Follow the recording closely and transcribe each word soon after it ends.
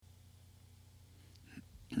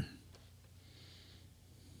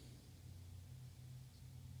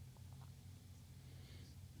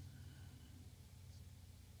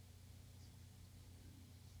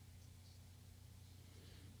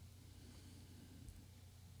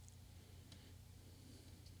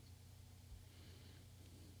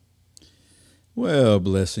Well,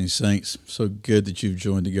 blessings, saints. So good that you've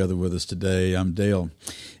joined together with us today. I'm Dale,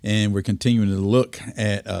 and we're continuing to look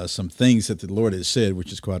at some things that the Lord has said,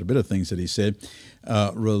 which is quite a bit of things that He said,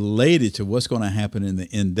 related to what's going to happen in the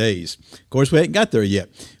end days. Of course, we haven't got there yet.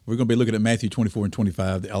 We're going to be looking at Matthew 24 and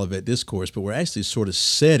 25, the Olivet Discourse, but we're actually sort of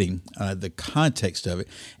setting the context of it,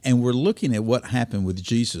 and we're looking at what happened with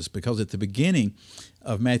Jesus, because at the beginning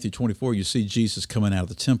of Matthew 24, you see Jesus coming out of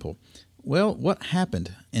the temple. Well, what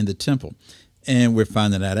happened in the temple? And we're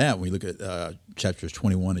finding that out when we look at chapters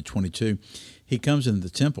 21 and 22. He comes into the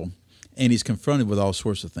temple, and he's confronted with all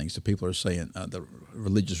sorts of things. The people are saying, the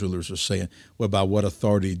religious rulers are saying, well, by what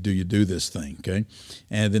authority do you do this thing, okay?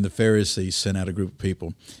 And then the Pharisees sent out a group of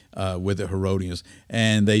people with the Herodians,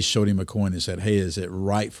 and they showed him a coin and said, hey, is it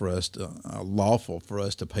right for us, lawful for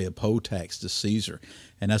us to pay a poll tax to Caesar?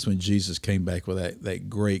 And that's when Jesus came back with that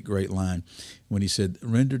great, great line when he said,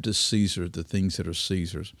 render to Caesar the things that are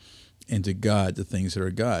Caesar's, and to God the things that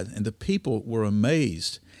are God. And the people were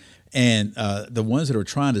amazed. And the ones that are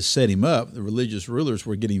trying to set him up, the religious rulers,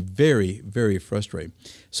 were getting very, very frustrated.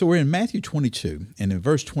 So we're in Matthew 22, and in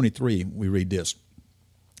verse 23, we read this.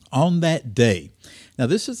 On that day, now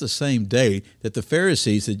this is the same day that the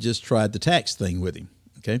Pharisees had just tried the tax thing with him.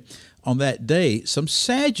 Okay, on that day, some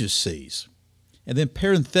Sadducees, and then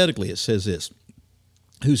parenthetically it says this,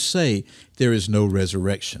 who say there is no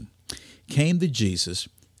resurrection, came to Jesus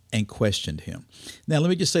and questioned him. Now, let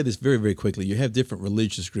me just say this very, very quickly. You have different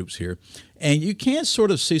religious groups here, and you can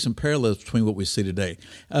sort of see some parallels between what we see today.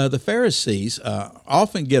 The Pharisees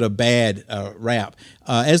often get a bad rap,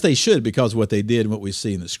 as they should, because of what they did and what we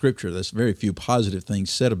see in the Scripture. There's very few positive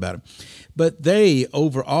things said about them. But they,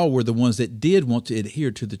 overall, were the ones that did want to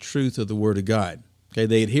adhere to the truth of the Word of God. Okay,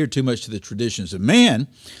 they adhered too much to the traditions of man,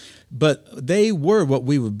 but they were what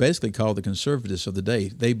we would basically call the conservatives of the day.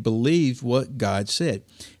 They believed what God said.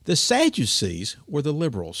 The Sadducees were the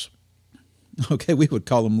liberals. Okay, we would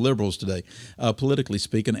call them liberals today, politically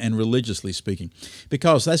speaking and religiously speaking,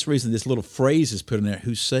 because that's the reason this little phrase is put in there,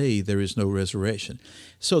 who say there is no resurrection.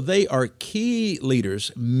 So they are key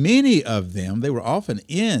leaders. Many of them, they were often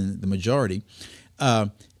in the majority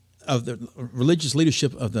of the religious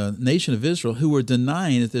leadership of the nation of Israel, who were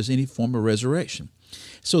denying that there's any form of resurrection.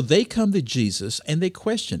 So they come to Jesus and they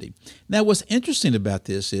questioned him. Now, what's interesting about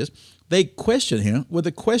this is they questioned him with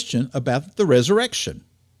a question about the resurrection.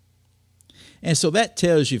 And so that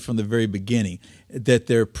tells you from the very beginning that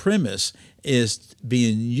their premise is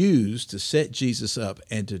being used to set Jesus up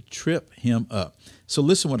and to trip him up. So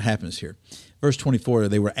listen what happens here. Verse 24,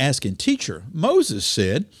 they were asking, Teacher, Moses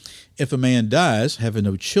said, if a man dies, having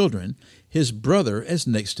no children, his brother, as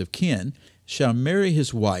next of kin, shall marry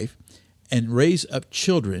his wife and raise up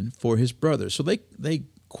children for his brother. So they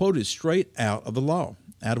quoted straight out of the law,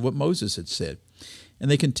 out of what Moses had said. And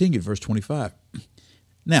they continued, verse 25.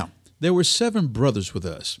 Now, there were 7 brothers with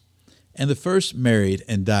us, and the first married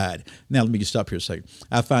and died. Now, let me just stop here a second.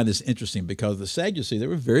 I find this interesting because the Sadducees, they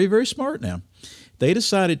were very, very smart now. They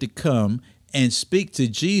decided to come and speak to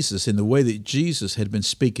Jesus in the way that Jesus had been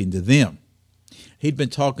speaking to them. He'd been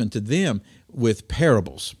talking to them with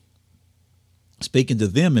parables, speaking to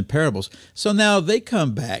them in parables. So now they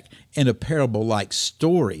come back in a parable-like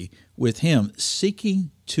story with him,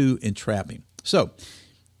 seeking to entrap him. So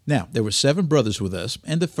now there were 7 brothers with us,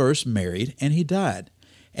 and the first married, and he died,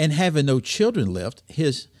 and having no children left,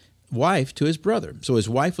 his wife to his brother. So his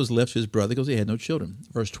wife was left to his brother because he had no children.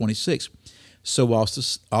 Verse 26. So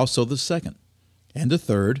also the second, and the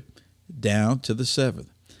third, down to the 7th.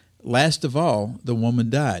 Last of all, the woman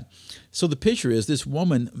died. So the picture is this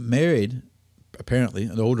woman married, apparently,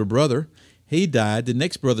 an older brother. He died. The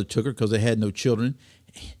next brother took her because they had no children.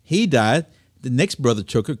 He died. The next brother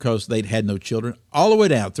took her because they'd had no children. All the way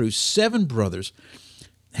down through 7 brothers,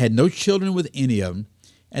 had no children with any of them.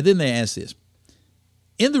 And then they asked this.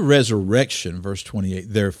 In the resurrection, verse 28,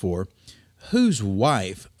 therefore, whose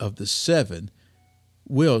wife of the 7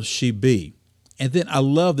 will she be? And then I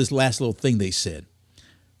love this last little thing they said.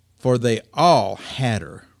 For they all had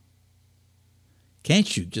her.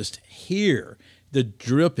 Can't you just hear the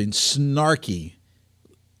dripping, snarky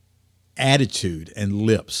attitude and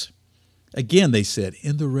lips? Again, they said,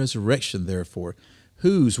 in the resurrection, therefore,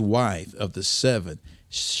 whose wife of the 7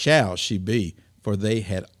 shall she be? For they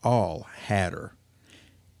had all had her.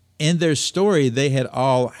 In their story, they had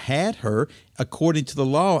all had her according to the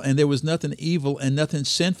law, and there was nothing evil and nothing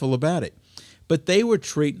sinful about it. But they were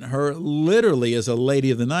treating her literally as a lady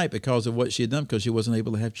of the night because of what she had done, because she wasn't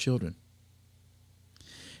able to have children.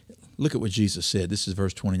 Look at what Jesus said. This is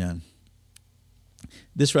verse 29.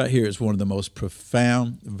 This right here is one of the most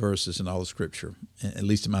profound verses in all of Scripture, at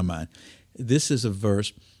least in my mind. This is a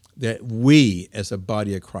verse that we as a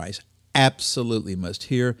body of Christ absolutely must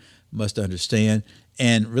hear, must understand,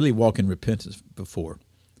 and really walk in repentance before.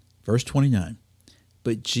 Verse 29,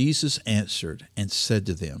 but Jesus answered and said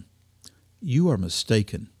to them, you are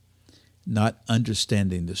mistaken, not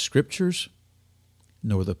understanding the Scriptures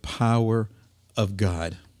nor the power of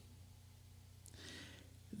God.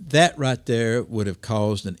 That right there would have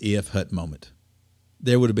caused an E.F. Hutt moment.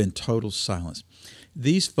 There would have been total silence.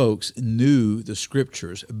 These folks knew the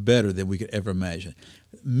Scriptures better than we could ever imagine,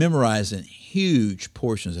 memorizing huge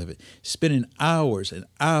portions of it, spending hours and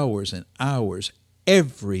hours and hours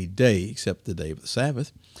every day except the day of the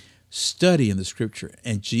Sabbath, studying the Scripture.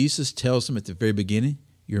 And Jesus tells them at the very beginning,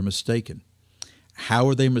 you're mistaken. How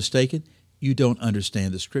are they mistaken? You don't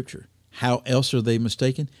understand the Scripture. How else are they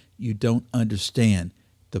mistaken? You don't understand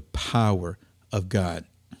the power of God.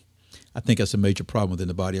 I think that's a major problem within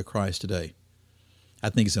the body of Christ today. I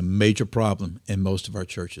think it's a major problem in most of our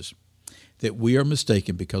churches, that we are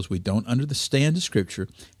mistaken because we don't understand the Scripture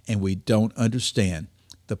and we don't understand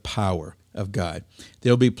the power of God.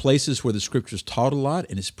 There'll be places where the Scripture's taught a lot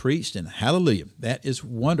and it's preached, and hallelujah, that is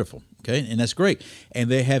wonderful, okay, and that's great, and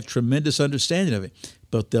they have tremendous understanding of it,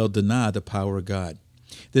 but they'll deny the power of God.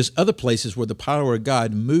 There's other places where the power of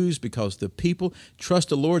God moves because the people trust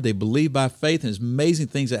the Lord, they believe by faith, and there's amazing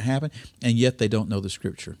things that happen, and yet they don't know the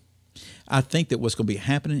Scripture. I think that what's going to be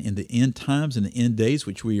happening in the end times and the end days,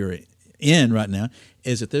 which we are in right now,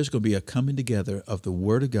 is that there's going to be a coming together of the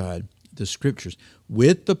Word of God, the Scriptures,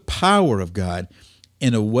 with the power of God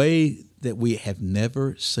in a way that we have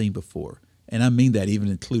never seen before. And I mean that even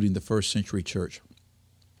including the first century church.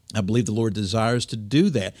 I believe the Lord desires to do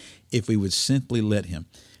that if we would simply let Him.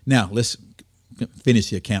 Now, let's finish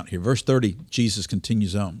the account here. Verse 30, Jesus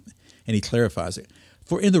continues on, and He clarifies it.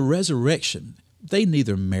 For in the resurrection, they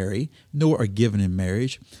neither marry nor are given in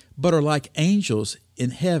marriage, but are like angels in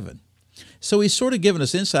heaven. So He's sort of giving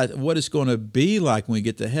us insight of what it's going to be like when we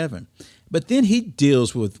get to heaven. But then He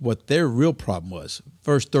deals with what their real problem was.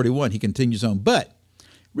 Verse 31, He continues on, but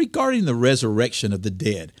regarding the resurrection of the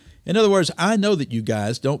dead. In other words, I know that you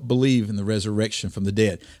guys don't believe in the resurrection from the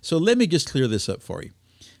dead. So let me just clear this up for you.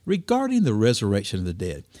 Regarding the resurrection of the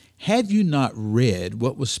dead, have you not read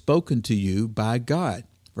what was spoken to you by God?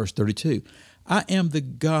 Verse 32, I am the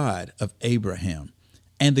God of Abraham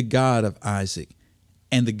and the God of Isaac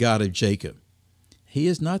and the God of Jacob. He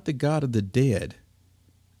is not the God of the dead,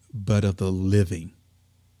 but of the living.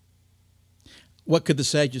 What could the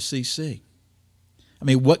Sadducees see? I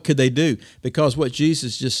mean, what could they do? Because what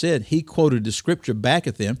Jesus just said, He quoted the Scripture back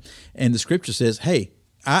at them, and the Scripture says, hey,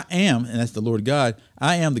 I am, and that's the Lord God,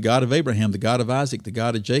 I am the God of Abraham, the God of Isaac, the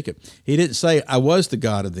God of Jacob. He didn't say, I was the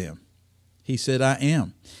God of them. He said, I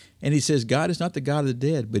am. And He says, God is not the God of the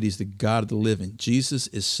dead, but He's the God of the living. Jesus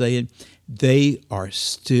is saying they are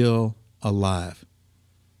still alive.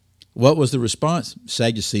 What was the response?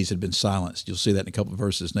 Sadducees had been silenced. You'll see that in a couple of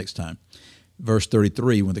verses next time. Verse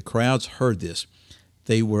 33, when the crowds heard this,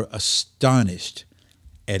 they were astonished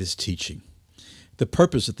at His teaching. The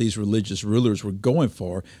purpose that these religious rulers were going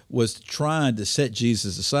for was trying to set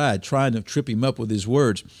Jesus aside, trying to trip Him up with His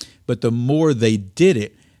words. But the more they did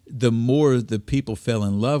it, the more the people fell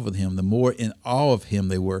in love with Him, the more in awe of Him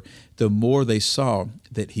they were, the more they saw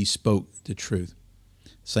that He spoke the truth.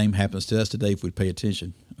 Same happens to us today if we pay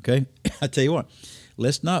attention, okay? I tell you what,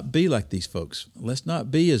 let's not be like these folks. Let's not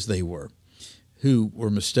be as they were, who were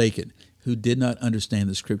mistaken, who did not understand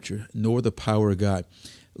the Scripture nor the power of God.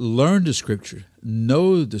 Learn the Scripture,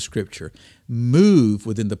 know the Scripture, move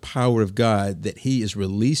within the power of God that He is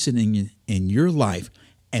releasing in your life,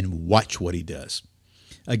 and watch what He does.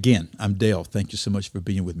 Again, I'm Dale. Thank you so much for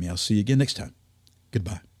being with me. I'll see you again next time.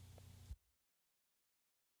 Goodbye.